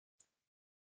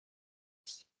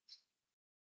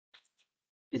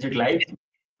Is it live,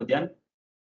 Udyan?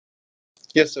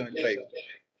 Yes, sir. Right.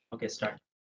 Okay, start.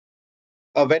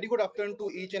 A very good afternoon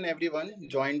to each and everyone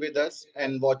joined with us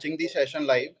and watching the session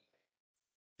live.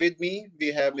 With me,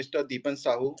 we have Mr. Deepan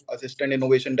Sahu, Assistant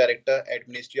Innovation Director at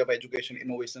Ministry of Education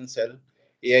Innovation Cell,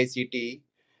 AICTE,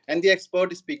 and the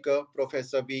expert speaker,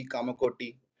 Professor V.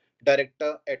 Kamakoti,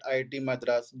 Director at IIT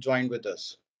Madras, joined with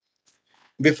us.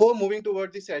 Before moving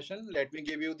toward the session, let me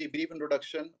give you the brief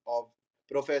introduction of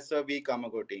Professor V.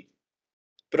 Kamakoti.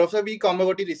 Professor V.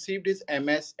 Kamakoti received his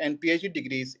MS and PhD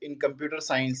degrees in computer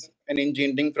science and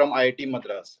engineering from IIT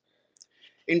Madras.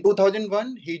 In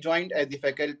 2001, he joined as the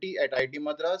faculty at IIT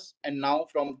Madras, and now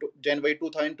from January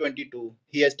 2022,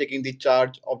 he has taken the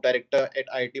charge of director at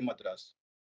IIT Madras.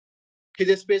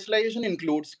 His specialization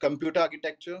includes computer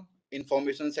architecture,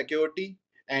 information security,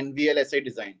 and VLSI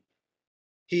design.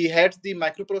 He heads the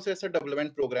microprocessor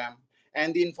development program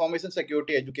and the information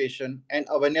security education and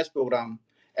awareness program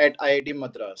at IIT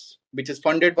Madras, which is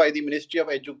funded by the Ministry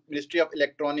of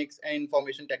Electronics and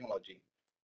Information Technology.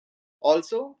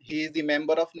 Also, he is the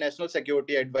member of National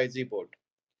Security Advisory Board.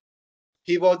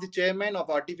 He was the chairman of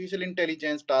Artificial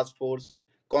Intelligence Task Force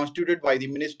constituted by the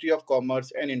Ministry of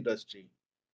Commerce and Industry.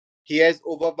 He has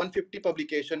over 150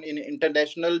 publications in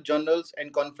international journals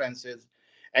and conferences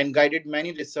and guided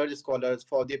many research scholars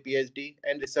for their PhD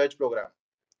and research program.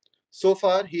 So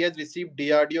far, he has received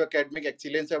DRDO Academic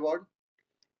Excellence Award,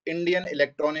 Indian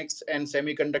Electronics and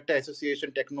Semiconductor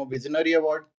Association Techno Visionary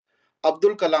Award,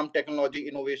 Abdul Kalam Technology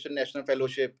Innovation National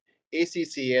Fellowship,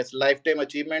 ACCS Lifetime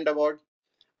Achievement Award,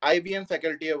 IBM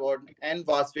Faculty Award, and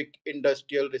Vasvik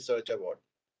Industrial Research Award.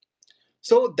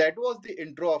 So that was the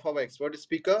intro of our expert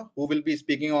speaker who will be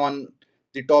speaking on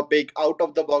the topic out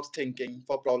of the box thinking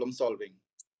for problem solving.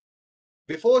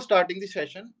 Before starting the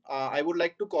session, I would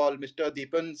like to call Mr.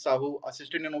 Deepan Sahu,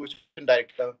 Assistant Innovation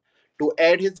Director, to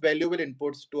add his valuable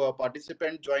inputs to our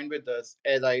participants join with us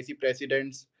as IC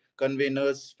presidents,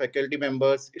 conveners, faculty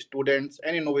members, students,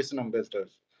 and innovation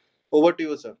ambassadors. Over to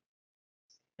you, sir.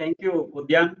 Thank you,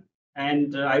 Udyan.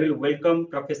 And I will welcome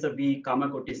Professor V.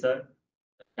 Kamakoti, sir,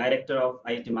 Director of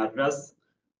IIT Madras,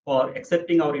 for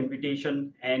accepting our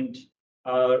invitation and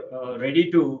ready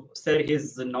to share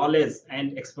his knowledge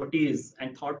and expertise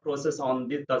and thought process on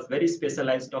this very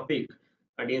specialized topic,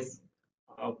 that is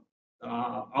uh,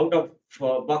 out of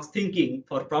box thinking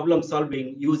for problem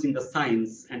solving using the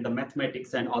science and the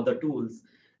mathematics and other tools.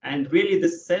 And really,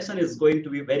 this session is going to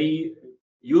be very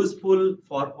useful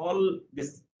for all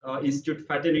this institute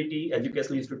fraternity,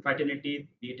 educational institute fraternity,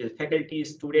 be it faculty,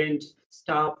 students,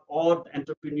 staff, or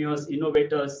entrepreneurs,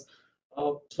 innovators.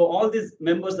 So all these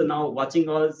members are now watching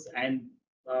us, and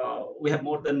we have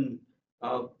more than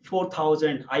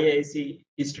 4,000 IIC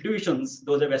institutions.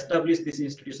 Those have established these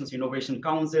institutions, innovation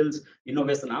councils,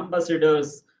 innovation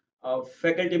ambassadors,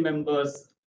 faculty members.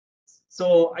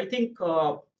 So I think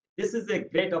this is a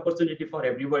great opportunity for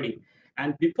everybody.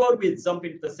 And before we jump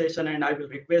into the session, and I will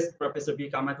request Professor B.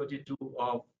 Kamakoti to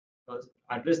uh,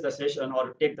 address the session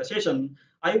or take the session,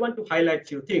 I want to highlight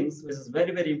few things which is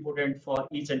very, very important for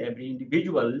each and every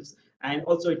individuals. And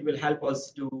also it will help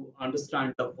us to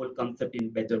understand the whole concept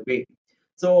in better way.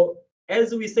 So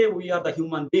as we say, we are the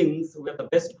human beings, we are the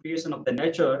best creation of the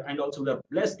nature, and also we are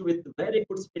blessed with very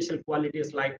good special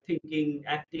qualities like thinking,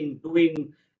 acting,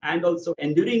 doing, and also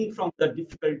enduring from the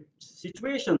difficult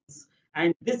situations.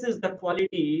 And this is the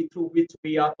quality through which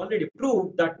we are already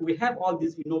proved that we have all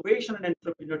these innovation and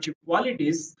entrepreneurship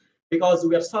qualities, because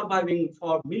we are surviving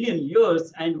for million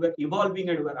years and we're evolving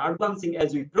and we're advancing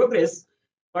as we progress.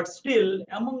 But still,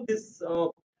 among this,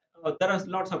 there are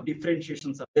lots of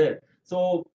differentiations are there.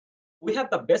 So we have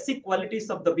the basic qualities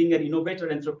of the being an innovator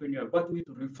entrepreneur, but we have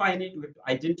to refine it, we have to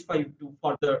identify to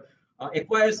further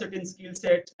acquire certain skill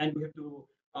sets, and we have to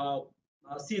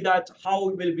see that how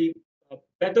we will be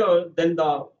better than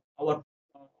the our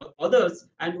others,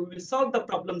 and we will solve the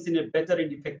problems in a better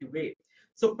and effective way.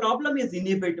 So problem is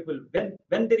inevitable when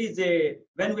there is a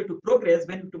when we have to progress,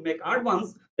 when we have to make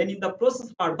advance, then in the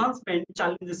process of advancement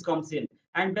challenges comes in,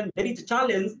 and when there is a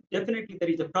challenge, definitely there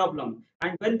is a problem,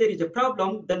 and when there is a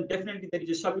problem, then definitely there is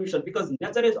a solution, because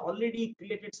nature has already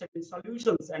created certain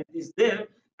solutions and it is there,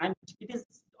 and it is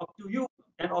up to you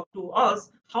and up to us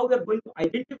how we are going to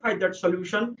identify that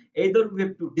solution. Either we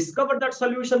have to discover that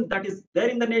solution that is there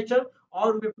in the nature,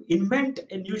 or we have to invent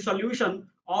a new solution,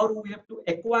 or we have to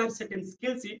acquire certain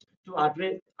skill set to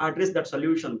address that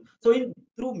solution. So in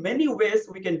through many ways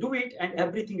we can do it, and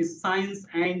everything is science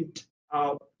and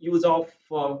use of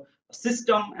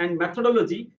system and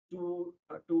methodology to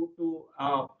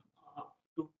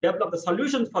develop the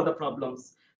solutions for the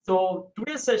problems. So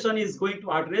today's session is going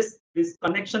to address this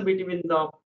connection between the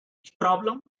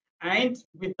problem and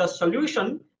with the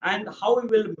solution, and how we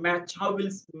will match, how we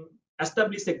will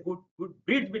establish a good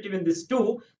bridge between these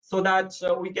two, so that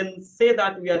we can say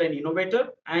that we are an innovator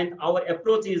and our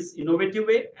approach is innovative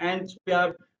way, and we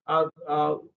are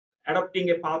adopting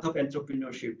a path of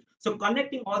entrepreneurship. So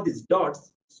connecting all these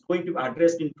dots is going to be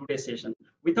addressed in today's session.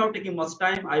 Without taking much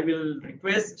time, I will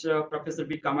request Professor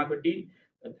B. Kamakoti,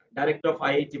 Director of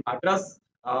IIT Madras,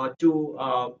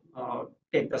 to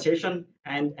take the session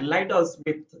and enlighten us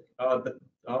with the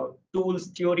tools,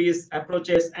 theories,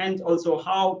 approaches, and also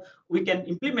how we can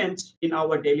implement in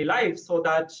our daily life, so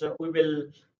that we will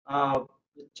uh,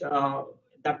 uh,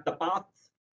 that the path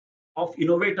of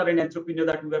innovator and entrepreneur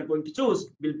that we are going to choose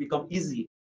will become easy.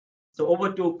 So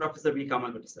over to Professor V.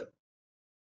 Kamakoti, sir.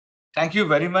 Thank you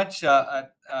very much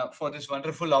for this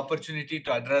wonderful opportunity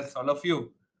to address all of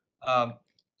you. Um,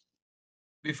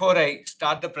 Before I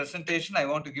start the presentation, I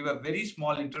want to give a very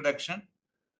small introduction.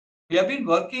 We have been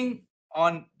working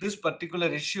on this particular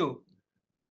issue,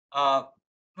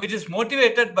 which is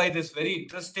motivated by this very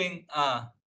interesting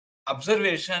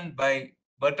observation by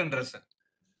Bertrand Russell.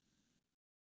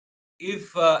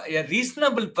 If a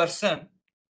reasonable person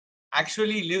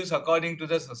actually lives according to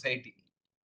the society,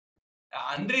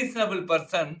 an unreasonable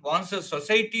person wants a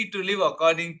society to live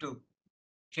according to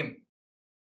him.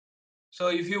 So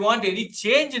if you want any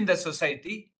change in the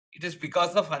society, it is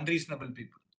because of unreasonable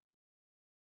people.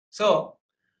 So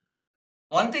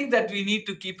one thing that we need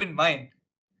to keep in mind,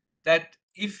 that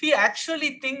if we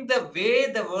actually think the way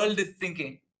the world is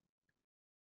thinking,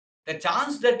 the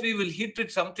chance that we will hit with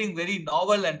something very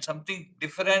novel and something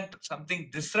different, something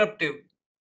disruptive,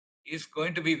 is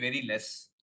going to be very less.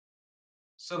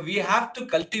 So we have to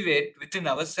cultivate within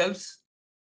ourselves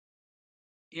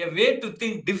a way to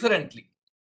think differently.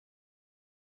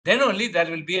 Then only there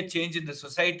will be a change in the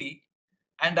society,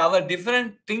 and our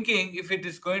different thinking, if it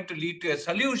is going to lead to a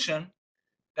solution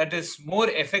that is more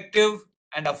effective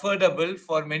and affordable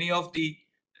for many of the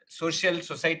social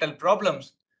societal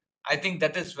problems, I think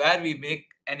that is where we make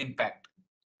an impact.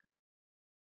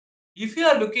 If you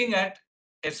are looking at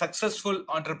a successful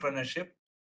entrepreneurship,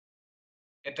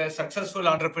 at a successful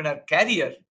entrepreneur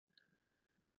career,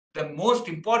 the most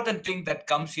important thing that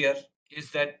comes here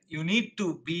is that you need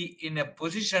to be in a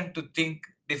position to think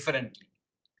differently.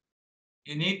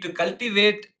 You need to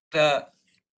cultivate the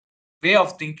way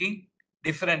of thinking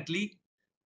differently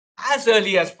as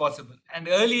early as possible. And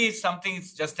early is something,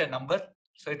 it's just a number.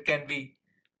 So it can be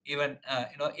even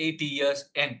 80 years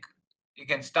young. You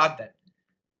can start that.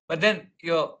 But then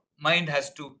your mind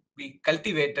has to be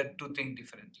cultivated to think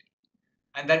differently.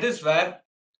 And that is where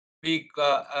we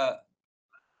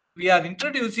are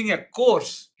introducing a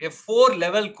course, a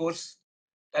 4-level course.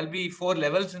 There'll be 4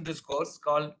 levels in this course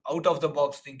called Out of the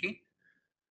Box Thinking.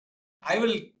 I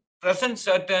will present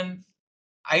certain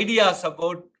ideas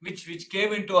about which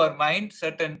came into our mind,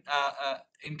 certain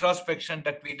introspection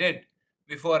that we did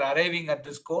before arriving at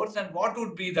this course, and what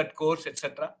would be that course,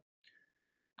 etc.,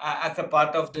 as a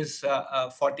part of this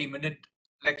 40-minute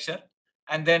lecture.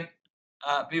 And then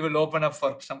we will open up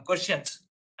for some questions.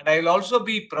 And I will also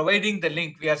be providing the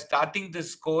link. We are starting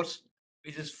this course,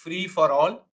 which is free for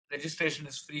all. Registration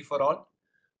is free for all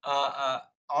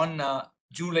on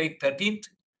July 13th.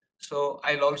 So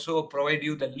I'll also provide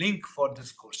you the link for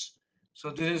this course. So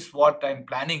this is what I'm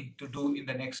planning to do in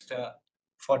the next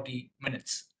 40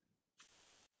 minutes.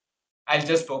 I'll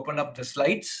just open up the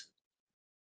slides.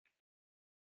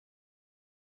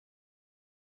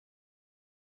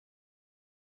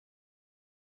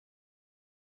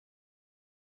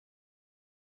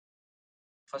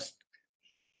 First,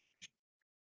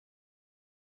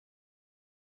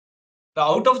 the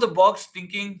out-of-the-box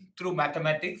thinking through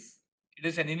mathematics. It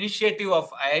is an initiative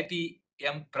of IIT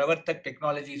M. Pravartak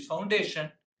Technologies Foundation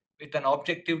with an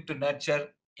objective to nurture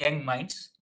young minds.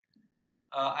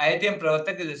 IIT M.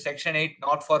 Pravartak is a Section 8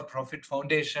 not-for-profit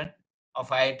foundation of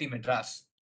IIT Madras.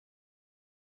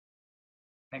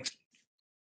 Next.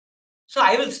 So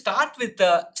I will start with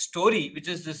the story, which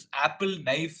is this apple,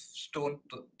 knife, stone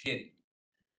theory.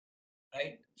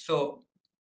 Right? So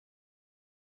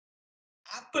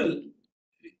apple,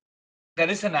 there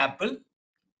is an apple,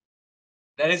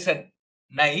 there is a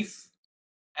knife,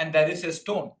 and there is a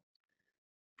stone.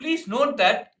 Please note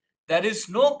that there is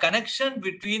no connection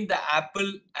between the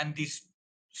apple and the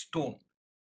stone.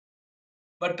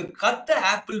 But to cut the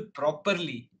apple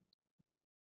properly,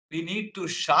 we need to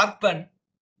sharpen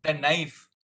the knife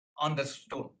on the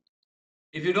stone.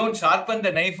 If you don't sharpen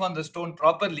the knife on the stone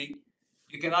properly,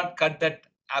 you cannot cut that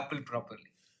apple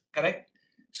properly. Correct?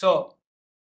 So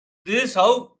this is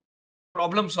how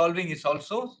problem solving is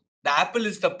also. The apple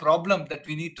is the problem that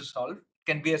we need to solve. It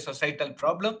can be a societal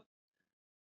problem.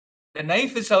 The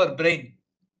knife is our brain,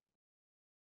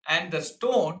 and the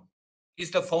stone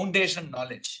is the foundation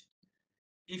knowledge.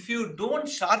 If you don't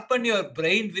sharpen your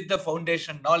brain with the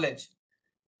foundation knowledge,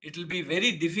 it will be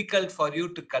very difficult for you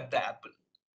to cut the apple,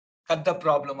 cut the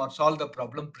problem, or solve the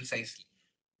problem precisely.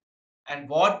 And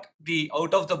what the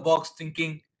out of the box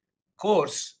thinking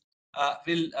course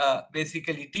will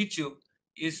basically teach you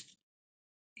is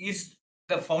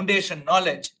the foundation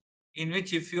knowledge, in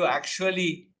which if you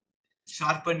actually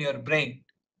sharpen your brain,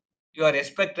 you are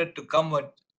expected to come with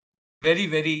very,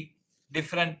 very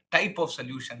different type of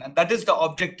solution. And that is the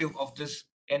objective of this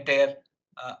entire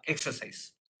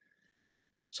exercise.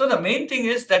 So the main thing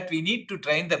is that we need to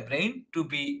train the brain to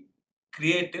be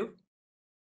creative.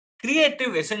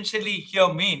 Creative essentially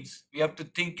here means we have to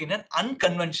think in an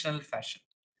unconventional fashion.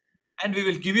 And we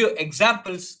will give you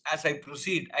examples as I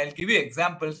proceed. I'll give you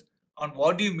examples on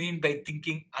what do you mean by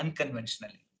thinking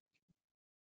unconventionally.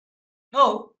 Now,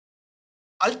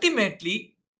 ultimately,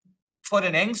 for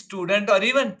an young student or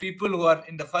even people who are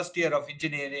in the first year of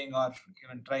engineering or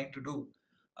even trying to do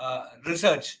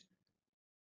research,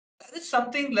 there is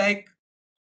something like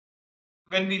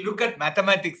when we look at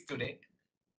mathematics today,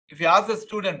 if you ask a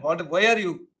student, what is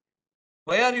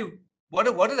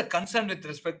the concern with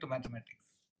respect to mathematics?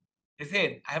 They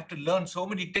say, I have to learn so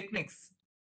many techniques,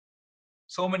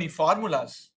 so many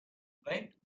formulas,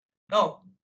 right? Now,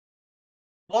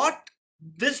 what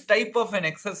this type of an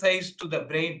exercise to the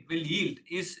brain will yield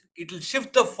is it will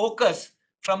shift the focus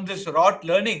from this rote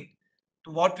learning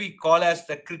to what we call as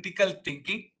the critical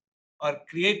thinking or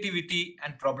creativity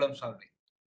and problem solving.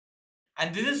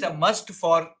 And this is a must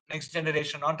for next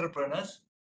generation entrepreneurs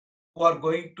who are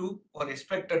going to or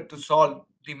expected to solve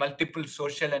the multiple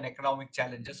social and economic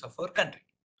challenges of our country.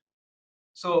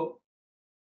 So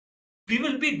we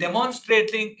will be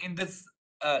demonstrating in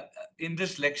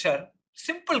this lecture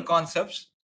simple concepts,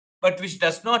 but which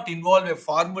does not involve a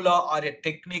formula or a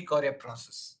technique or a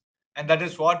process. And that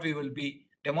is what we will be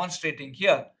demonstrating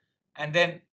here. And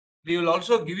then we will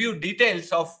also give you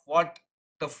details of what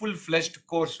the full-fledged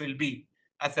course will be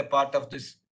as a part of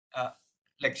this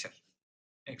lecture.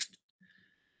 Next.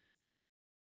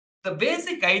 The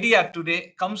basic idea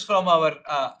today comes from our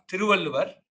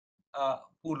Thiruvalluvar,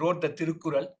 who wrote the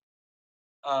Tirukkural.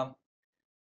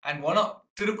 And one of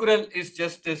Tirukkural is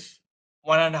just this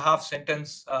 1.5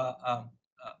 sentence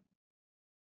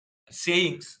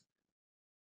sayings,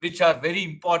 which are very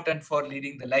important for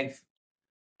leading the life.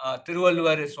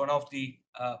 Thiruvalluvar is one of the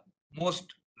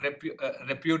most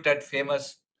reputed,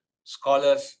 famous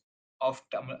scholars of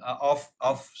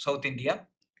South India.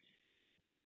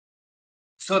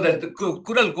 So that the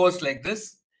Kural goes like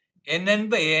this: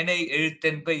 Ennenba ஏனை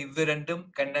எழுத்தென்ப இவ்விரண்டும்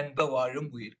கண்ணென்ப வாழும்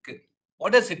உயிர்க்கு.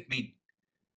 What does it mean?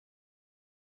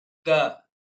 The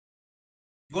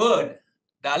word,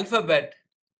 the alphabet,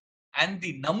 and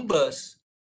the numbers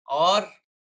are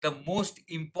the most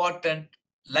important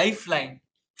lifeline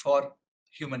for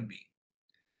human being.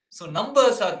 So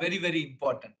numbers are very, very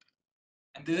important.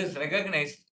 And this is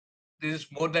recognized. This is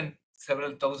more than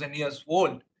several thousand years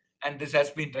old, and this has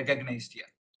been recognized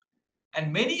here.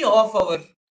 And many of our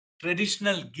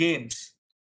traditional games,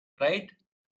 right,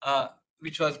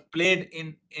 which was played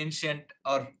in ancient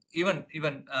or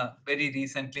even very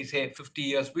recently, say 50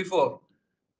 years before,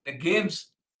 the games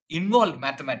involved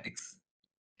mathematics.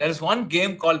 There is one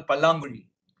game called Pallanguli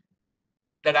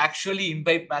that actually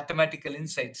imbibe mathematical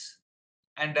insights.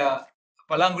 And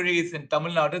Pallanguli is in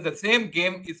Tamil Nadu. The same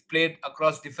game is played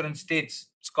across different states.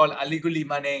 It's called Aliguli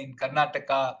Mane in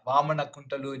Karnataka, Vamana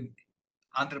Kuntalu in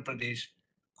Andhra Pradesh,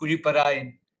 Kuripara in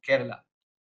Kerala.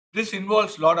 This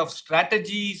involves a lot of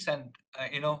strategies and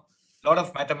lot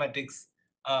of mathematics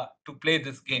to play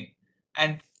this game.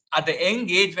 And at the young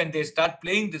age, when they start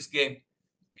playing this game,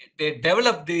 they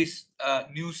develop these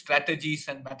new strategies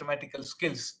and mathematical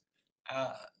skills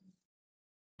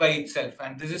by itself.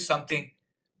 And this is something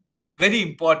very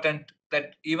important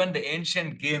that even the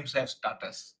ancient games have taught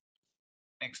us.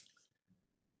 Next.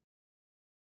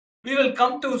 We will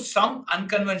come to some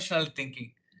unconventional thinking.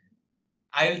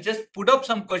 I'll just put up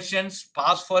some questions,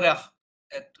 pause for a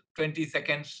 20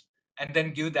 seconds, and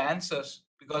then give the answers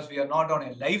because we are not on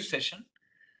a live session.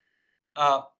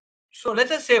 So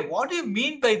let us say, what do you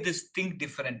mean by this think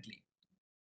differently?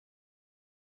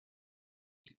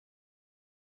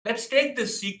 Let's take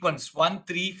this sequence 1,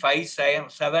 3, 5,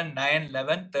 7, 9,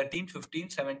 11, 13, 15,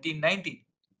 17, 19.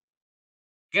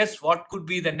 Guess what could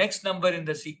be the next number in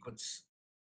the sequence?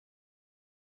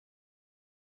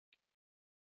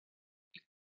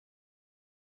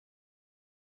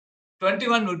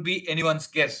 '21 would be anyone's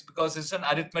guess because it's an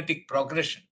arithmetic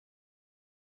progression.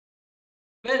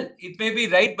 Well, it may be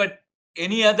right, but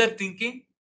any other thinking?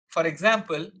 For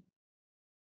example,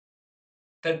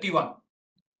 31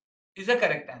 is a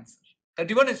correct answer.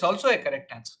 31 is also a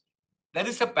correct answer. There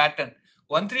is a pattern.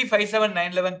 1, 3, 5, 7,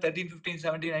 9, 11, 13, 15,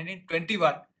 17, 19,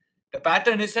 21. The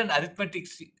pattern is an arithmetic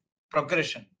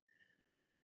progression.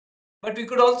 But we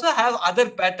could also have other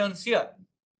patterns here.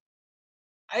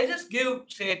 I just give,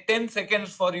 say, 10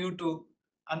 seconds for you to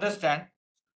understand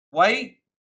why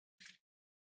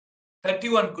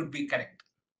 31 could be correct.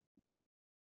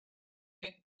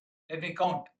 Okay? Let me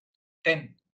count.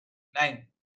 10, 9,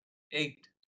 8,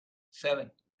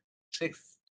 7,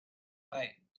 6, 5,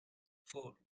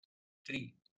 4,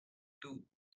 3, 2,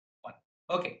 1.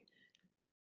 Okay.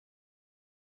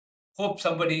 Hope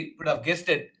somebody would have guessed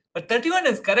it. But 31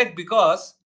 is correct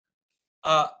because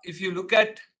if you look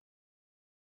at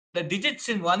the digits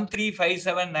in 1, 3, 5,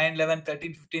 7, 9, 11,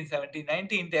 13, 15, 17,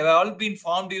 19, they have all been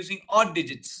formed using odd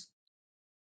digits.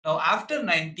 Now, after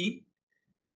 19,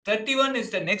 31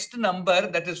 is the next number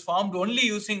that is formed only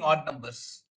using odd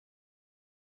numbers.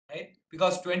 Right?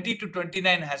 Because 20 to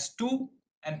 29 has 2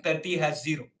 and 30 has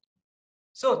 0.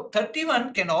 So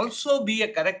 31 can also be a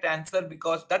correct answer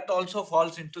because that also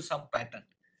falls into some pattern.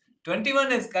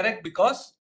 21 is correct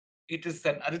because it is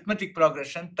an arithmetic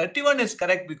progression. 31 is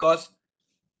correct because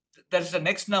there is the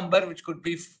next number which could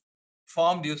be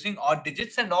formed using odd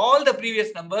digits, and all the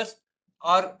previous numbers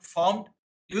are formed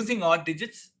using odd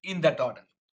digits in that order.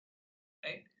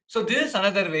 Right? So this is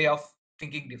another way of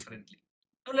thinking differently.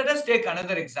 Now let us take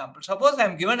another example. Suppose I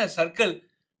am given a circle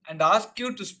and ask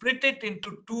you to split it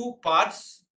into two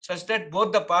parts such that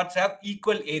both the parts have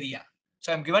equal area.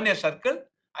 So I am given a circle.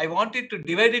 I want it to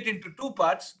divide it into two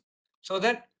parts so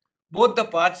that both the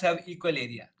parts have equal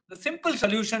area. The simple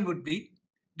solution would be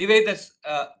divide this.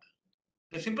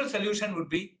 The simple solution would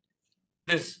be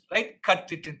this, right? Cut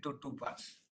it into two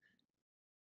parts.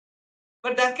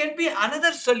 But there can be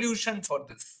another solution for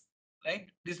this, right?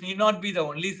 This need not be the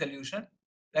only solution.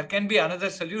 There can be another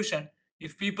solution.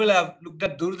 If people have looked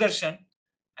at Doordarshan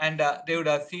and they would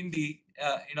have seen the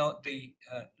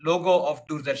logo of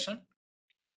Doordarshan.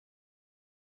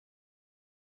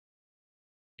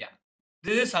 Yeah,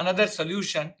 this is another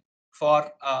solution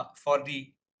for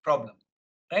the problem,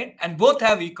 right? And both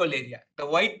have equal area. The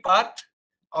white part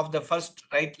of the first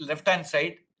left hand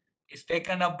side is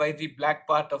taken up by the black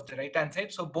part of the right hand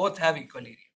side. So both have equal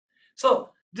area.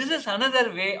 So this is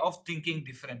another way of thinking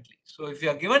differently. So if you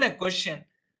are given a question,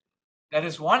 there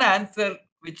is one answer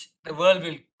which the world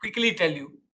will quickly tell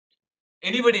you.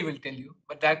 Anybody will tell you,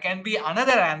 but there can be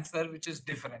another answer which is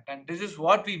different. And this is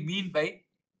what we mean by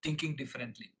thinking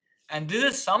differently. And this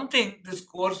is something this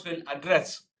course will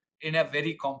address in a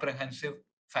very comprehensive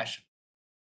fashion.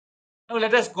 Now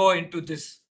let us go into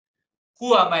this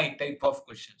who am I type of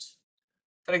questions.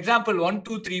 For example, 1,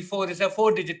 2, 3, 4 is a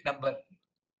 4-digit number.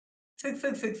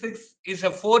 6666 is a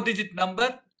 4-digit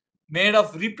number made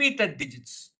of repeated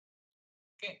digits.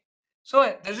 Okay.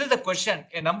 So this is the question.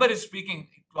 A number is speaking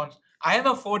once. I am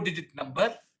a 4-digit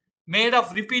number made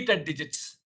of repeated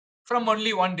digits from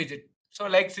only one digit. So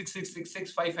like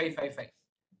 6666, 5555.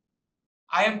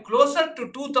 I am closer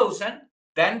to 2000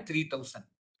 than 3000.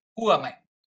 Who am I?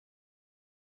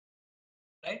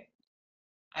 Right?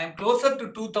 I am closer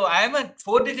to 2000. I am a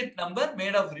 4-digit number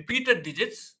made of repeated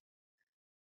digits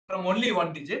from only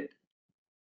one digit,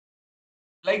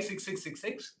 like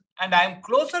 6666, and I am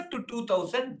closer to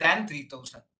 2000 than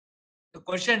 3000. The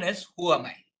question is, who am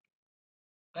I?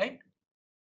 Right?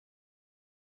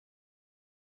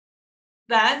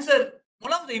 The answer,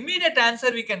 one of the immediate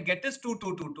answer we can get is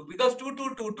 2222 because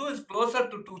 2222 is closer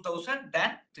to 2000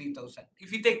 than 3000.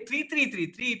 If we take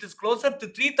 3333, it is closer to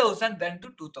 3000 than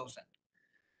to 2000.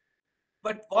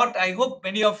 But what I hope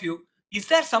many of you, is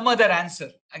there some other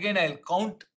answer? Again, I'll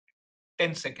count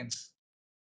 10 seconds.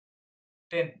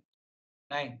 10,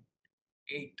 9,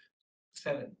 8,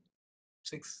 7,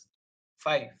 6,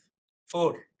 5,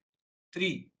 4,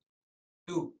 3,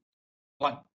 2,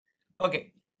 1.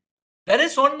 Okay. There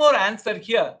is one more answer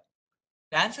here.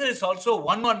 The answer is also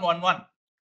 1111.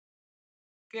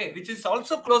 Okay, which is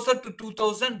also closer to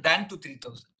 2000 than to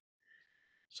 3000.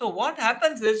 So what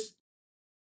happens is,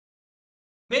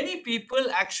 many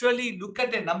people actually look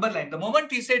at a number line. The moment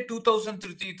we say 2000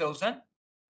 to 3000,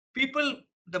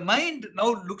 the mind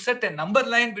now looks at a number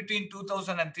line between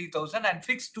 2000 and 3000 and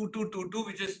fix 2222,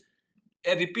 which is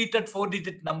a repeated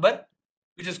 4-digit number,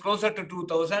 which is closer to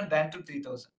 2000 than to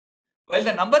 3000. Well,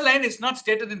 the number line is not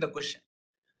stated in the question.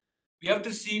 We have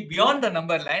to see beyond the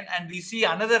number line and we see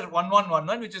another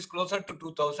 1111, which is closer to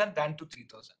 2000 than to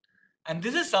 3000. And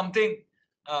this is something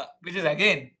which is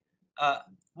again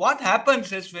what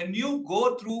happens is when you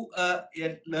go through a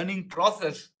learning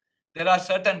process, there are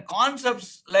certain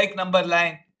concepts like number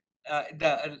line,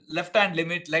 the left hand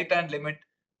limit, right hand limit,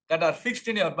 that are fixed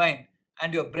in your mind,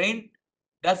 and your brain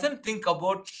doesn't think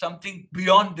about something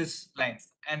beyond this lines.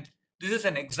 And this is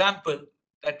an example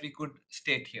that we could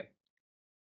state here.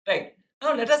 Right.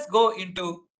 Now let us go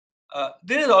into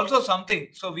there is also something.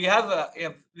 So we have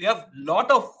lot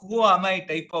of who am I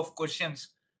type of questions,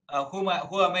 who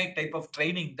am I type of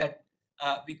training that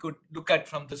we could look at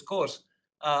from this course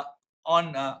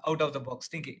on out of the box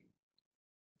thinking.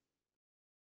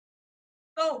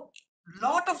 Now,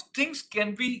 lot of things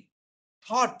can be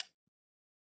taught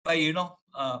by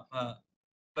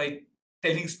by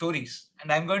telling stories,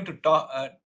 and I'm going to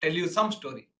tell you some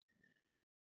story.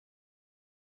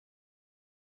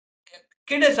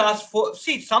 Kid is asked for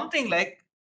something like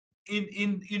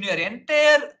in your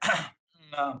entire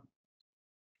uh,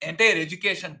 entire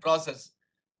education process,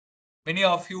 many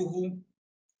of you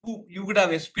who you would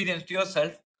have experienced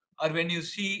yourself, or when you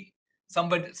see some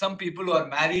people who are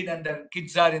married and their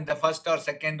kids are in the first or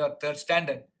second or third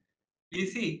standard, you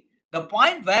see the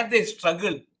point where they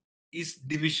struggle is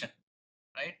division,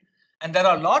 right? And there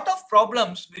are a lot of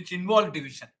problems which involve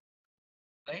division,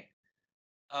 right?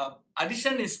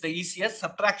 Addition is the easiest,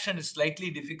 subtraction is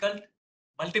slightly difficult,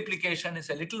 multiplication is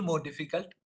a little more difficult,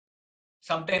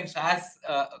 sometimes as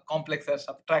complex as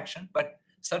subtraction, but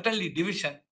certainly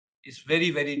division is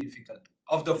very, very difficult.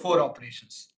 Of the four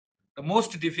operations, the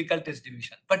most difficult is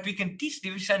division, but we can teach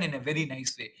division in a very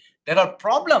nice way. There are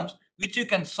problems which you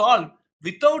can solve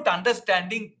without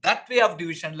understanding that way of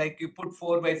division, like you put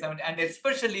 4 by 7, and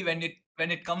especially when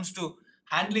it comes to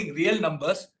handling real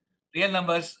numbers,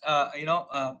 uh,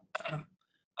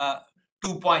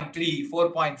 2.3,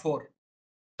 4.4,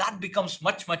 that becomes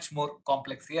much more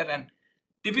complex here, and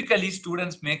typically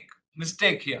students make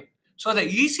mistake here. So the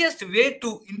easiest way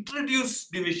to introduce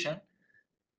division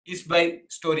is by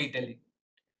storytelling.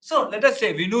 So let us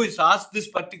say Vinu is asked this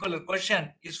particular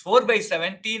question: is 4 by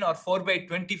 17 or 4 by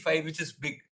 25, which is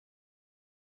big,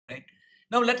 right?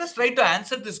 Now let us try to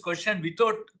answer this question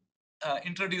without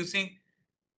introducing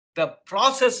the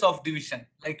process of division.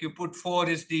 Like you put 4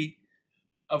 is the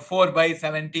 4 by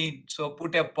 17. So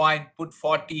put a point, put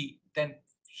 40, then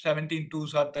 17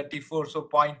 twos are 34, so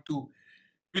 0.2.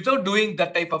 Without doing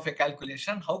that type of a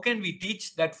calculation, how can we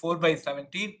teach that 4 by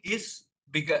 17 is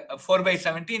bigger, 4 by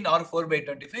 17 or 4 by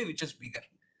 25, which is bigger,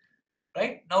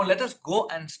 right? Now let us go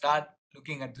and start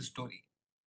looking at the story,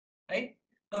 right?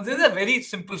 Now this is a very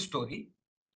simple story.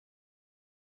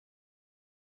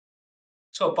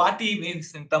 So party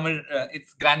means in Tamil,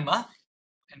 it's grandma,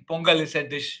 and Pongal is a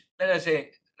dish. Let us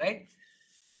say, right?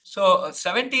 So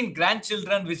 17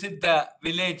 grandchildren visit the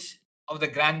village of the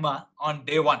grandma on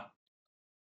day 1.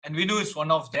 And Vinu is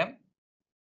one of them.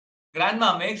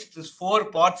 Grandma makes these 4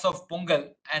 pots of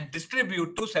Pongal and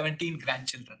distribute to 17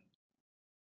 grandchildren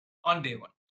on day 1.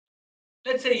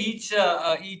 Let's say each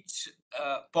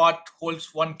pot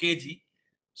holds 1 kg.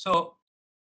 So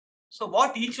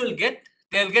what each will get?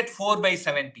 They'll get 4 by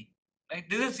 17. Right?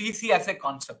 This is easy as a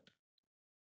concept.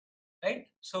 Right?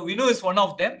 So Vinu is one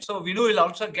of them. So Vinu will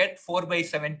also get 4 by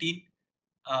 17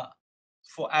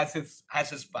 as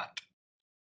his part.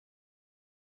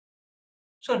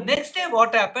 So next day,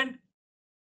 what happened?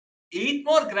 8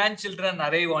 more grandchildren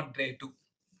arrive on day 2.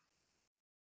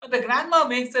 But the grandma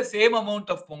makes the same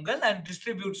amount of pongal and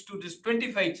distributes to these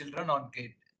 25 children on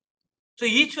day. So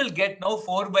each will get now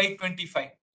 4 by 25.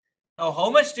 Now how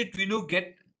much did Vinu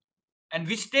get? And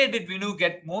which day did Vinu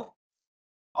get more?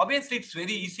 Obviously, it's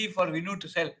very easy for Vinu to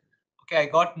say, okay, I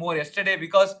got more yesterday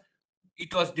because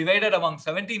it was divided among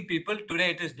 17 people.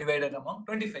 Today it is divided among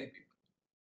 25 people.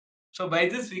 So by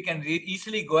this, we can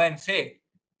easily go and say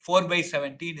 4 by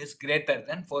 17 is greater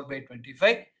than 4 by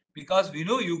 25, because we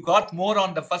know you got more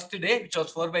on the first day, which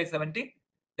was 4 by 17,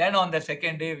 than on the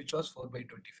second day, which was 4 by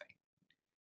 25.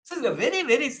 So it's a very,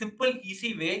 very simple,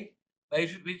 easy way by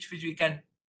which we can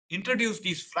introduce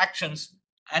these fractions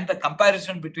and the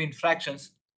comparison between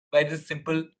fractions by this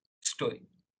simple story.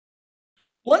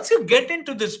 Once you get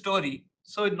into the story,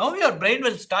 so now your brain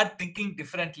will start thinking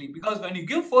differently, because when you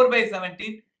give 4 by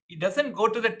 17, it doesn't go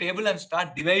to the table and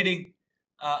start dividing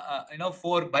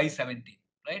 4 by 17,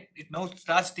 right? It now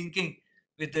starts thinking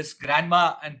with this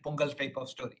grandma and pongal type of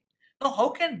story. Now how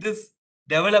can this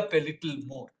develop a little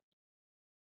more?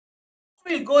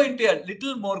 We'll go into a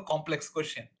little more complex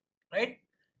question, right?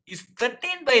 Is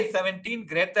 13 by 17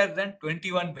 greater than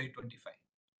 21 by 25?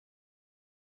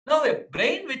 Now a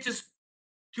brain which is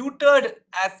tutored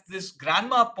as this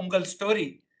grandma pongal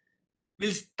story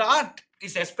is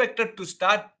expected to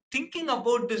start thinking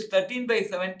about this 13 by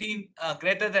 17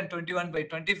 greater than 21 by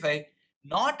 25,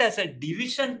 not as a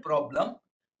division problem,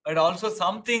 but also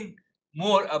something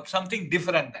more, something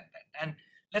different than that. And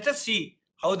let us see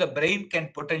how the brain can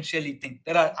potentially think.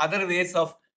 There are other ways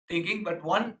of thinking, but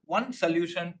one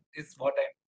solution is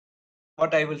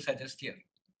what I will suggest here.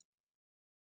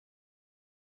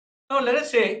 Now, let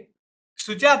us say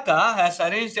Sujata has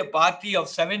arranged a party of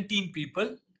 17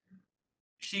 people.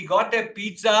 She got a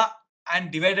pizza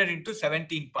and divided into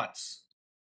 17 parts.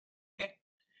 Okay.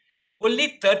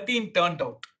 Only 13 turned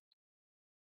out.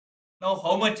 Now,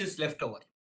 how much is left over?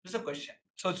 This is a question.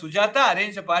 So, Sujata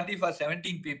arranged a party for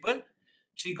 17 people.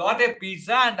 She got a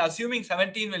pizza and assuming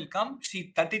 17 will come,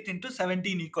 she cut it into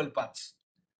 17 equal parts.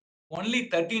 Only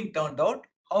 13 turned out.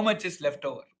 How much is left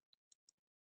over?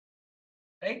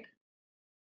 Right?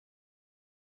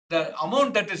 The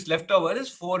amount that is left over is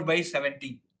 4 by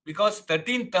 17 because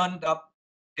 13 turned up.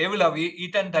 They will have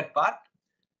eaten that part.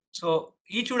 So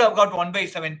each would have got 1 by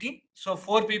 17. So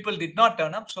 4 people did not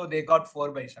turn up. So they got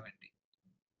 4 by 17.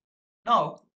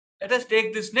 Now let us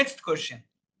take this next question.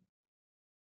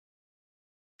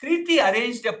 Kriti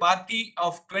arranged a party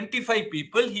of 25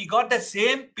 people. He got the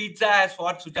same pizza as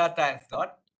what Sujata has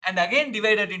got and again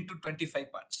divided into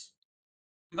 25 parts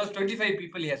because 25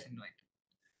 people he has invited.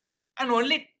 And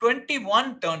only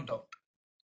 21 turned out.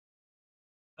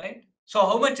 Right? So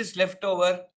how much is left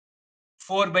over?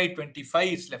 4 by 25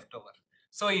 is left over.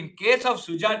 So in case of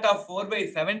Sujata, 4 by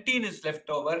 17 is left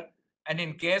over. And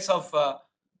in case of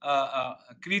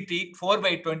Kriti, 4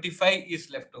 by 25 is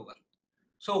left over.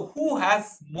 So who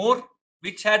has more,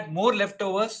 which had more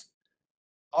leftovers?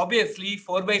 Obviously,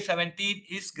 4 by 17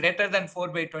 is greater than 4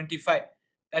 by 25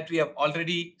 that we have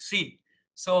already seen.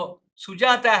 So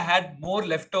Sujata had more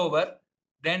leftover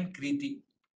than Kriti.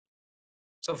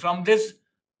 So from this,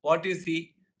 what you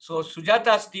see, so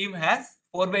Sujata's team has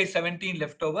 4 by 17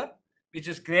 leftover, which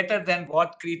is greater than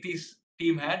what Kriti's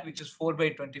team had, which is 4 by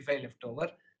 25 leftover.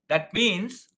 That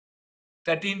means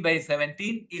 13 by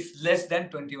 17 is less than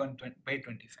 21 by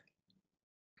 25.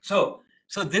 So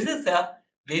this is a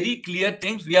very clear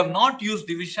thing. We have not used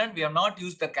division, we have not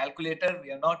used the calculator, we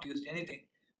have not used anything.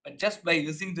 But just by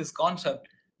using this concept,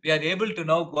 we are able to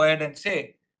now go ahead and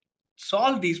say,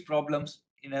 solve these problems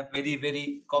in a very,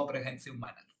 very comprehensive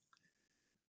manner.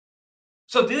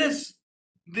 So this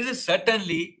is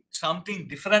certainly something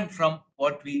different from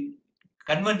what we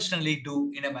conventionally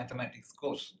do in a mathematics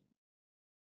course.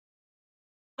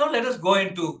 Now let us go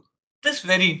into this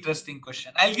very interesting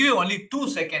question. I'll give you only 2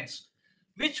 seconds.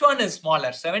 Which one is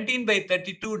smaller? 17 by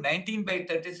 32, 19 by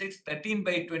 36, 13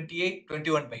 by 28,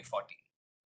 21 by 40.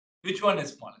 Which one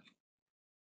is smaller?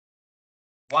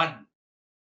 1,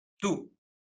 2,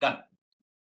 done.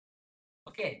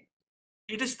 Okay.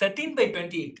 It is 13 by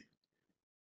 28.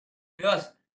 Because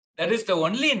that is the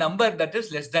only number that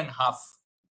is less than half.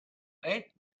 Right?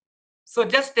 So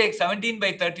just take 17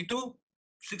 by 32.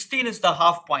 16 is the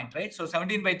half point, right? So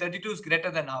 17 by 32 is greater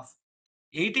than half.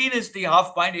 18 is the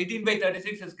half point. 18 by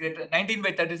 36 is greater. 19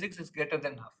 by 36 is greater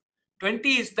than half. 20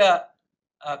 is the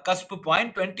cusp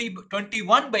point.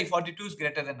 21 by 42 is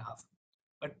greater than half.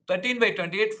 But 13 by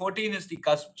 28, 14 is the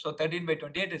cusp. So 13 by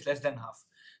 28 is less than half.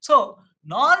 So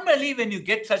normally when you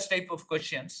get such type of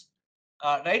questions,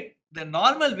 right, the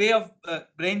normal way of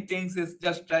brain thinks is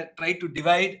just try to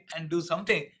divide and do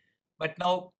something. But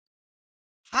now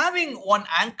having one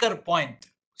anchor point,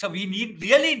 so we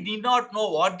really need not know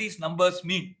what these numbers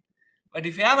mean. But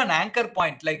if you have an anchor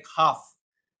point like half,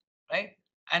 right,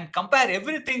 and compare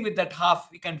everything with that half,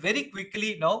 we can very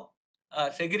quickly now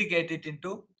segregate it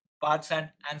into parts and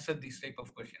answer these type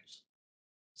of questions.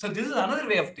 So this is another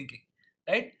way of thinking,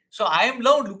 right? So I am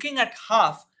now looking at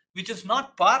half, which is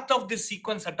not part of this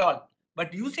sequence at all.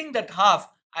 But using that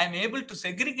half, I am able to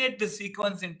segregate the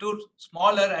sequence into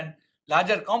smaller and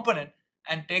larger component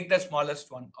and take the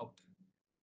smallest one out,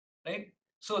 right?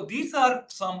 So these are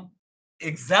some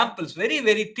examples, very,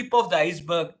 very tip of the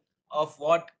iceberg of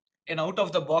what an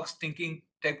out-of-the-box thinking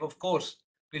type of course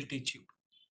will teach you.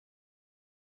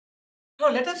 Now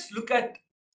let us look at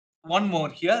one more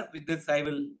here. With this, I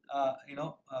will,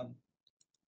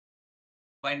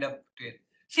 wind up to it.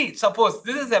 See, suppose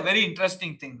this is a very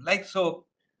interesting thing. Like so,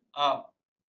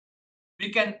 we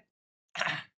can.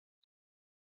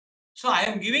 So I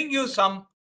am giving you some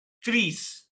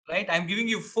threes, right? I am giving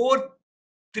you 4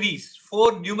 threes,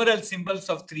 4 numeral symbols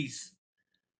of threes,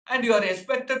 and you are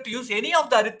expected to use any of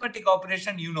the arithmetic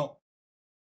operation you know,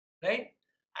 right?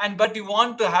 And but you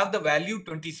want to have the value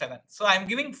 27. So I am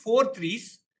giving 4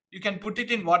 threes. You can put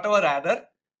it in whatever order,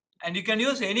 and you can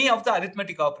use any of the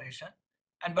arithmetic operation.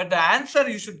 And but the answer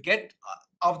you should get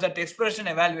of that expression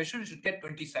evaluation, you should get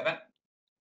 27.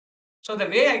 So the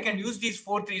way I can use these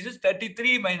 4 threes is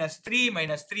 33 minus 3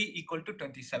 minus 3 equal to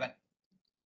 27.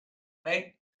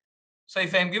 Right? So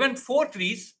if I'm given 4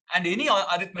 threes and any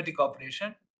arithmetic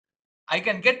operation, I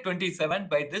can get 27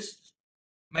 by this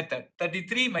method.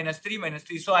 33 minus 3 minus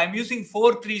 3. So I'm using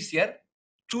 4 threes here,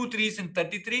 2 threes in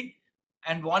 33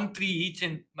 and 1 3 each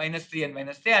in minus 3 and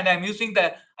minus 3, and I'm using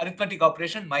the arithmetic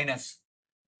operation minus.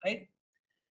 Right?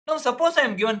 Now suppose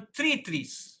I'm given 3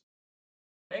 threes.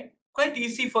 Right? Quite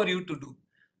easy for you to do.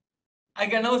 I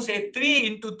can now say 3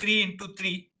 into 3 into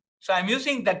 3. So I'm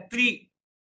using that 3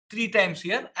 times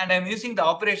here, and I'm using the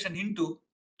operation into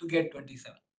to get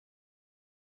 27.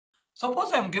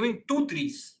 Suppose I'm giving 2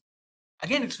 threes.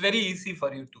 Again, it's very easy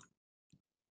for you to.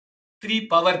 3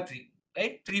 power 3,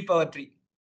 right? 3 power 3.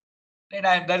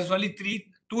 Right? There is only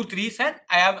 2 threes, and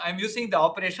I'm using the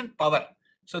operation power.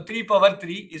 So 3 power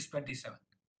 3 is 27.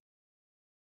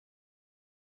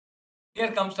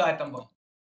 Here comes the atom bomb.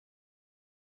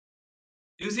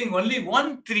 Using only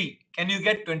 1 3, can you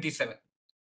get 27?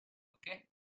 Okay.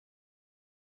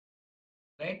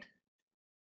 Right?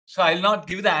 So I'll not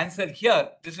give the answer here.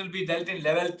 This will be dealt in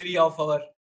level 3 of our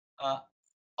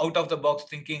out of the box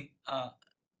thinking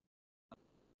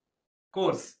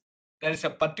course. There is a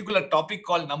particular topic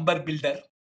called number builder,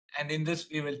 and in this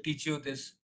we will teach you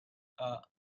this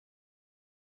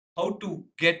how to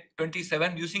get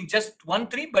 27 using just 1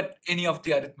 3, but any of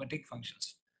the arithmetic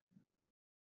functions.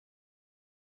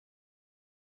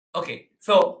 Okay,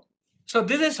 so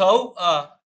this is how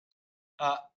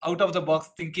out of the box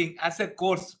thinking as a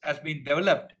course has been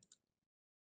developed.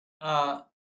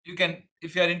 You can,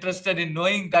 if you are interested in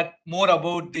knowing that more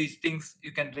about these things,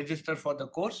 you can register for the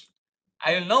course.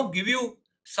 I will now give you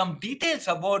some details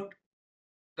about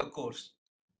the course.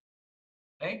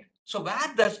 Right? So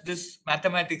where does this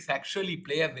mathematics actually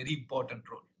play a very important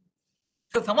role?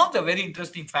 So some of the very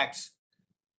interesting facts.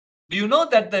 Do you know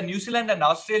that the New Zealand and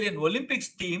Australian Olympics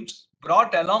teams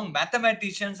brought along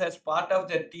mathematicians as part of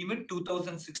their team in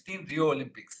 2016 Rio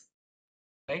Olympics?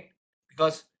 Right?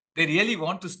 Because they really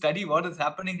want to study what is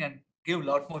happening and give a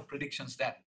lot more predictions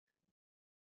there.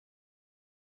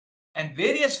 And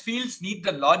various fields need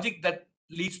the logic that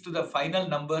leads to the final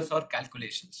numbers or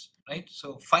calculations. Right?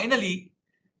 So finally,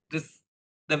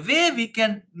 the way we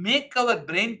can make our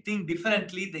brain think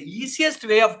differently, the easiest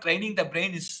way of training the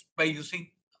brain is by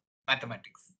using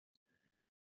mathematics.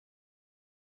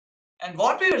 And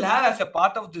what we will have as a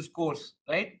part of this course,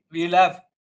 right? We will have,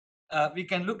 we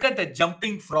can look at the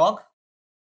jumping frog.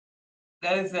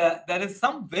 There is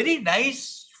some very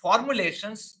nice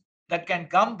formulations that can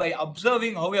come by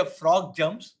observing how a frog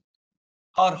jumps,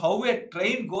 or how a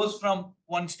train goes from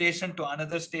one station to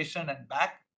another station and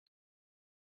back,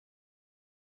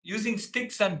 using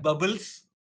sticks and bubbles,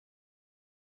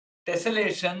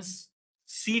 tessellations,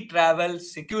 sea travel,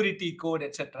 security code,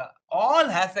 etc. All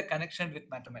has a connection with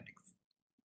mathematics.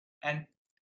 And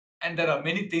there are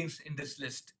many things in this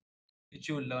list which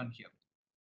you will learn here.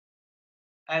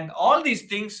 And all these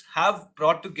things have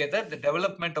brought together the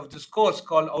development of this course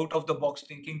called Out of the Box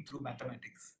Thinking Through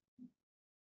Mathematics.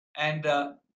 And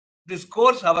this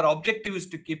course, our objective is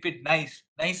to keep it nice.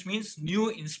 Nice means new,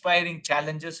 inspiring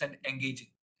challenges and engaging.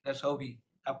 That's how we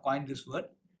have coined this word.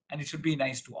 And it should be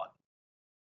nice to all.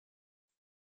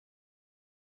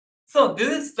 So this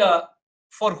is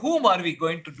for whom are we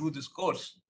going to do this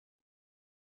course?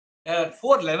 There are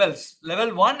 4 levels.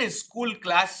 Level 1 is school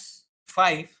class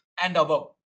 5 and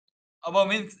above. Above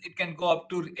means it can go up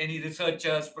to any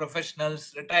researchers,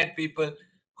 professionals, retired people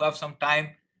who have some time,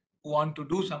 who want to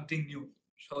do something new.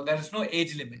 So there is no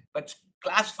age limit. But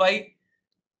class 5,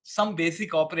 some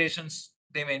basic operations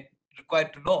they may require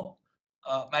to know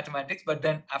mathematics, but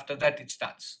then after that it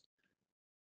starts.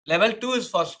 Level 2 is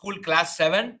for school class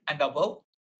 7 and above.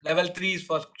 Level 3 is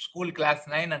for school class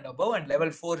 9 and above, and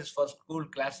level 4 is for school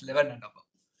class 11 and above.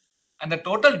 And the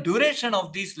total duration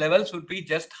of these levels would be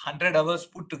just 100 hours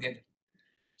put together.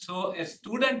 So a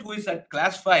student who is at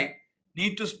class 5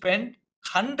 need to spend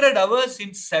 100 hours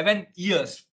in 7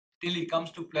 years till he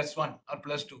comes to plus 1 or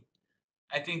plus 2.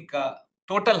 I think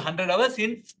total 100 hours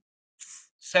in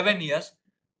 7 years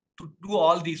to do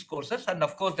all these courses, and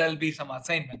of course there will be some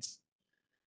assignments.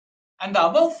 And the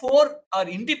above 4 are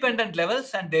independent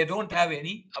levels and they don't have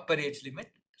any upper age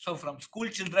limit. So from school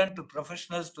children to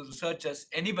professionals to researchers,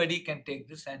 anybody can take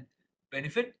this and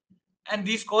benefit. And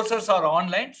these courses are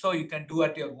online, so you can do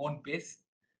at your own pace.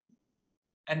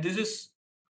 And this is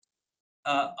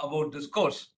about this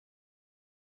course.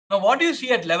 Now, what do you see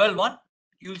at level 1?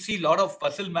 You'll see a lot of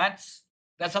puzzle maths.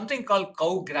 There's something called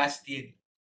cow grass theory.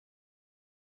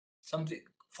 Something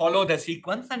follow the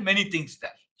sequence and many things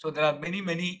there. So there are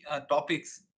many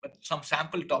topics, but some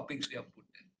sample topics we have put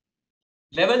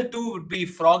there. Level 2 would be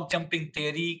frog jumping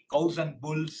theory, cows and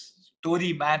bulls,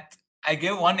 story math. I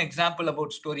gave one example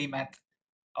about story math,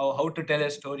 how to tell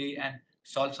a story and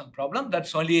solve some problem.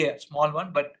 That's only a small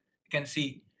one, but you can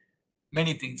see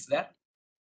many things there.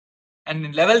 And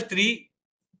in level 3,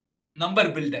 number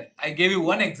builder. I gave you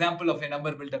one example of a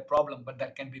number builder problem, but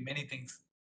there can be many things.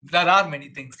 There are many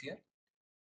things here.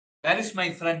 Where is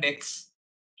my friend X?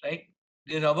 Right?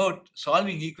 It is about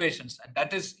solving equations, and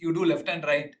that is you do left and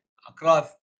right across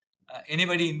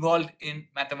anybody involved in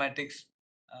mathematics,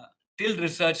 till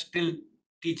research, till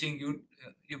teaching.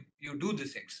 You do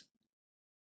this X.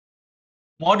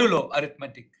 Modulo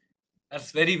arithmetic.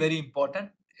 That's very important.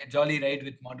 A jolly ride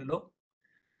with modulo.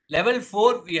 Level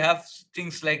 4, we have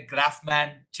things like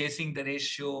Graphman, chasing the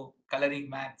ratio, coloring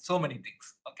math, so many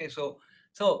things. Okay, so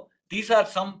these are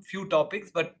some few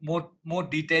topics, but more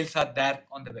details are there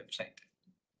on the website.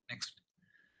 Next.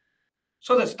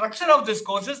 So the structure of these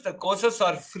courses, the courses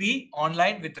are free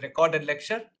online with recorded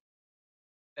lecture.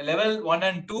 The level 1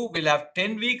 and 2 will have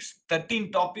 10 weeks,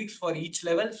 13 topics for each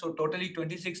level. So totally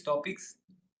 26 topics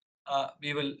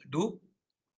we will do.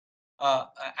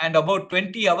 And about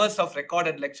 20 hours of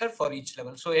recorded lecture for each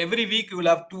level. So every week you will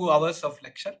have 2 hours of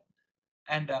lecture,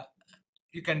 and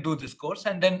you can do this course,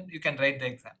 and then you can write the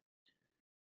exam.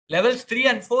 Levels 3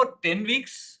 and 4, 10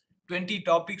 weeks, 20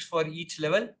 topics for each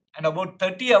level, and about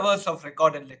 30 hours of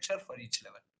recorded lecture for each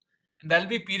level. And there will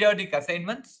be periodic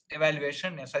assignments,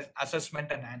 evaluation,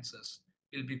 assessment, and answers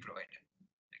will be provided.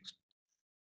 Next.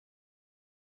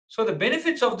 So the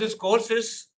benefits of this course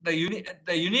is the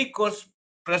unique course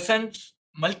presents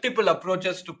multiple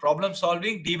approaches to problem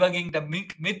solving, debugging the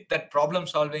myth that problem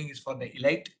solving is for the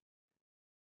elite.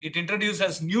 It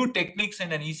introduces new techniques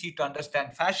in an easy to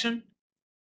understand fashion,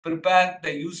 prepare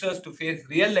the users to face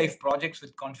real life projects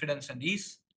with confidence and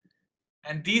ease.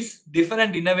 And these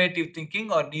different innovative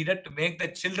thinking are needed to make the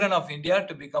children of India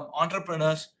to become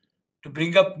entrepreneurs, to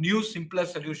bring up new, simpler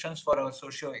solutions for our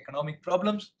socio-economic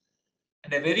problems,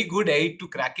 and a very good aid to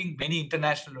cracking many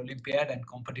international Olympiad and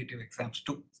competitive exams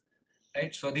too.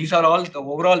 Right? So these are all the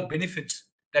overall benefits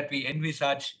that we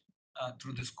envisage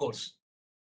through this course.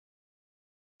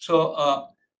 So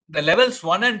the levels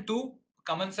 1 and 2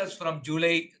 commences from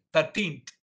July 13th,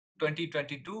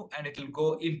 2022, and it will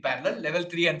go in parallel. Level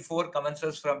 3 and 4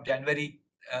 commences from January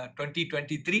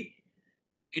 2023.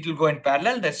 It will go in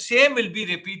parallel. The same will be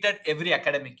repeated every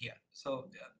academic year. So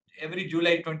every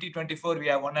July 2024, we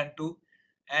have 1 and 2,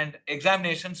 and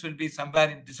examinations will be somewhere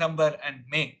in December and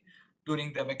May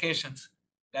during the vacations.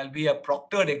 There will be a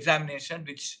proctored examination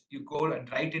which you go and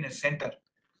write in a center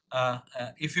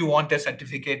if you want a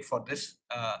certificate for this,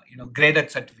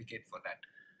 graded certificate for that.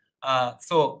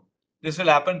 So this will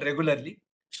happen regularly.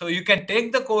 So you can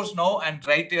take the course now and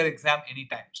write your exam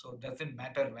anytime. So it doesn't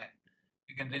matter when.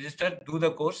 You can register, do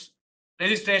the course.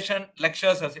 Registration,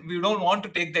 lectures, if you don't want to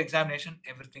take the examination,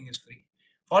 everything is free.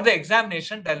 For the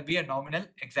examination, there will be a nominal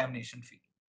examination fee.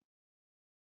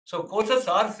 So courses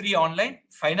are free online.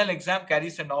 Final exam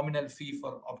carries a nominal fee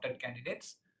for opted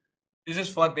candidates. This is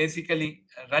for basically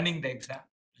running the exam,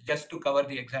 just to cover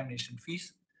the examination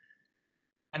fees.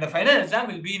 And the final exam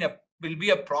will be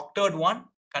a proctored one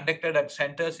conducted at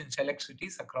centers in select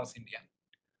cities across India.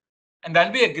 And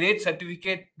there'll be a grade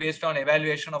certificate based on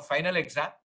evaluation of final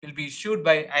exam, will be issued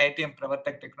by IITM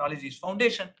Pravartak Technologies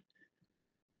Foundation.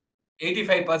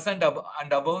 85%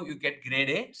 and above, you get grade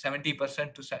A,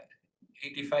 70% to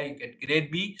 85, you get grade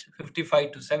B,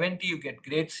 55 to 70, you get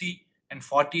grade C, and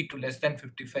 40 to less than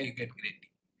 55, you get grade D.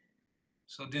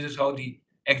 So this is how the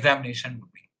examination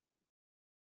would be.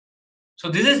 So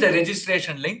this is the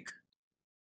registration link,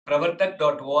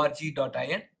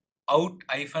 pravartak.org.in,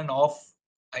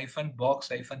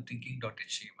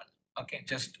 out-off-box-thinking.html. Okay,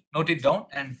 just note it down,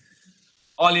 and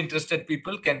all interested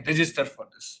people can register for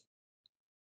this.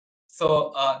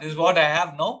 So this is what I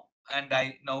have now, and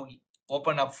I now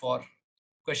open up for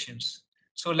questions.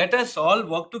 So let us all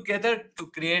work together to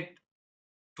create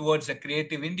towards a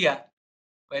creative India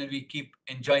while we keep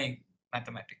enjoying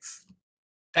mathematics.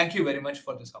 Thank you very much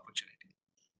for this opportunity.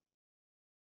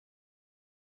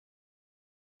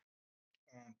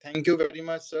 Thank you very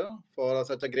much, sir, for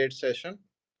such a great session.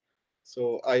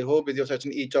 So I hope with your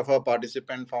session, each of our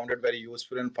participants found it very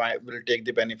useful and will take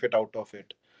the benefit out of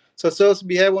it. So, sirs,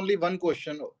 we have only one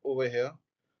question over here.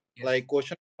 Yes. Like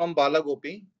question from Bala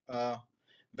Gopi.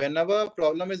 Whenever a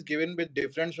problem is given with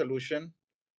different solution,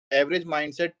 average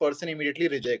mindset person immediately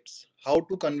rejects. How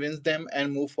to convince them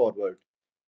and move forward?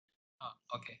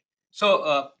 Okay.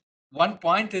 So one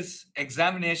point is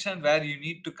examination, where you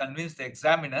need to convince the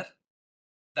examiner.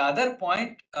 The other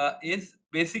point is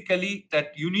basically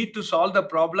that you need to solve the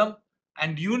problem,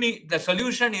 and the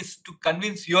solution is to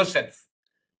convince yourself,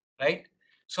 right?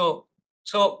 So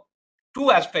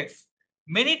two aspects.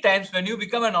 Many times when you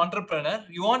become an entrepreneur,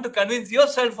 you want to convince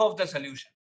yourself of the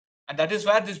solution, and that is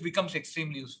where this becomes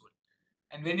extremely useful.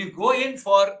 And when you go in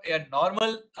for a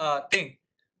normal thing,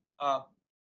 uh,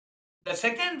 the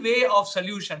second way of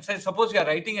solution, say suppose you are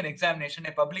writing an examination,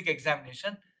 a public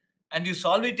examination, and you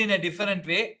solve it in a different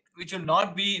way, which will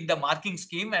not be in the marking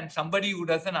scheme, and somebody who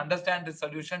doesn't understand the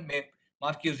solution may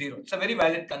mark you zero. It's a very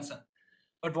valid concern.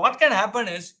 But what can happen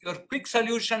is your quick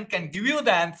solution can give you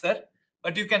the answer,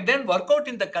 but you can then work out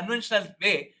in the conventional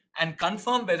way and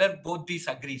confirm whether both these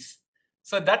agrees.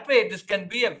 So that way, this can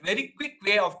be a very quick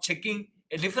way of checking,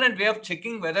 a different way of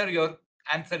checking whether your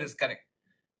answer is correct,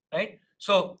 right?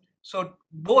 So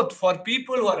both for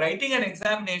people who are writing an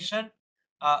examination,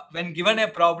 when given a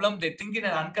problem, they think in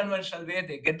an unconventional way,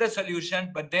 they get the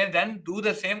solution, but they then do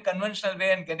the same conventional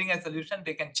way and getting a solution,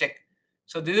 they can check.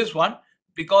 So this is one,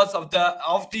 because of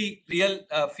the real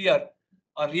fear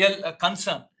or real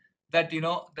concern that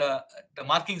the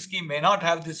marking scheme may not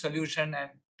have this solution, and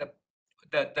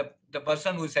the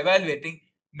person who is evaluating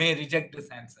may reject this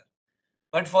answer.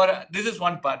 But for this is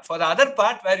one part. For the other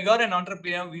part, where you are an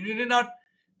entrepreneur, you need not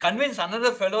convince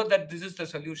another fellow that this is the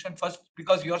solution first,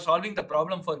 because you are solving the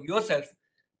problem for yourself.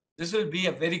 This will be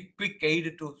a very quick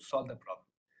aid to solve the problem.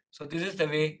 So this is the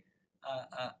way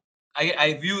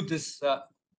I view this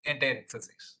entire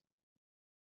exercise.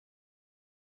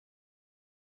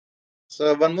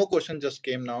 So one more question just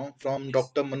came now from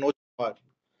Dr. Manoj Kumar.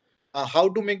 How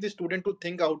to make the student to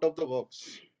think out of the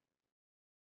box?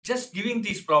 Just giving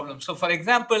these problems. So, for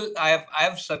example, I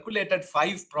have circulated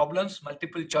 5 problems,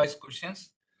 multiple choice questions,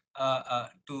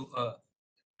 to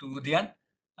Udyan.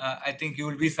 I think you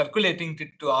will be circulating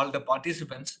it to all the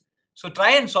participants. So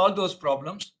try and solve those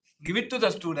problems. Give it to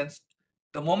the students.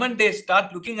 The moment they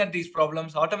start looking at these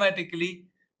problems, automatically,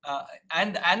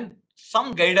 and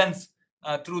some guidance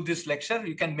through this lecture,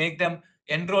 you can make them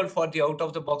enroll for the out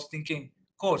of the box thinking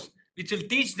course, which will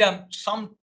teach them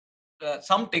some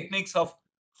techniques of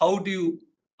how do you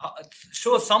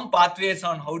show some pathways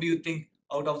on how do you think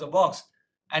out of the box,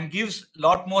 and gives a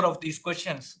lot more of these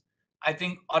questions. I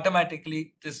think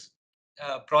automatically this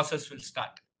process will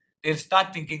start. They'll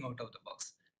start thinking out of the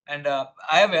box. And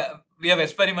we have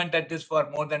experimented this for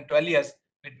more than 12 years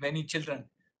with many children,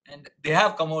 and they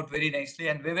have come out very nicely,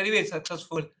 and we're very, very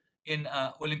successful in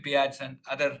Olympiads and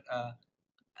other.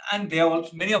 And they are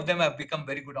also, many of them have become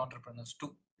very good entrepreneurs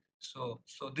too. So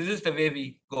this is the way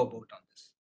we go about on this.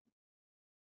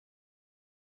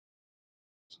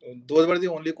 So those were the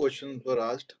only questions were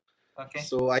asked. Okay.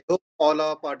 So I hope all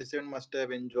our participants must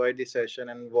have enjoyed the session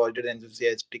and watched it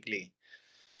enthusiastically.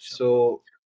 Sure. So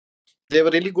they were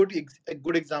really good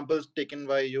examples taken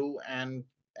by you, and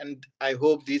I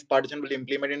hope these participants will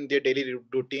implement in their daily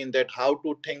routine that how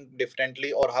to think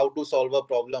differently or how to solve a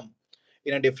problem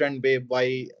in a different way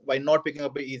by not picking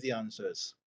up easy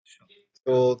answers. Sure.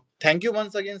 So thank you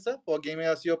once again, sir, for giving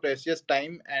us your precious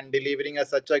time and delivering us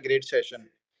such a great session.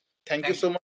 Thank you Thank you. so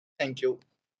much. Thank you.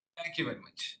 Thank you very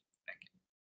much.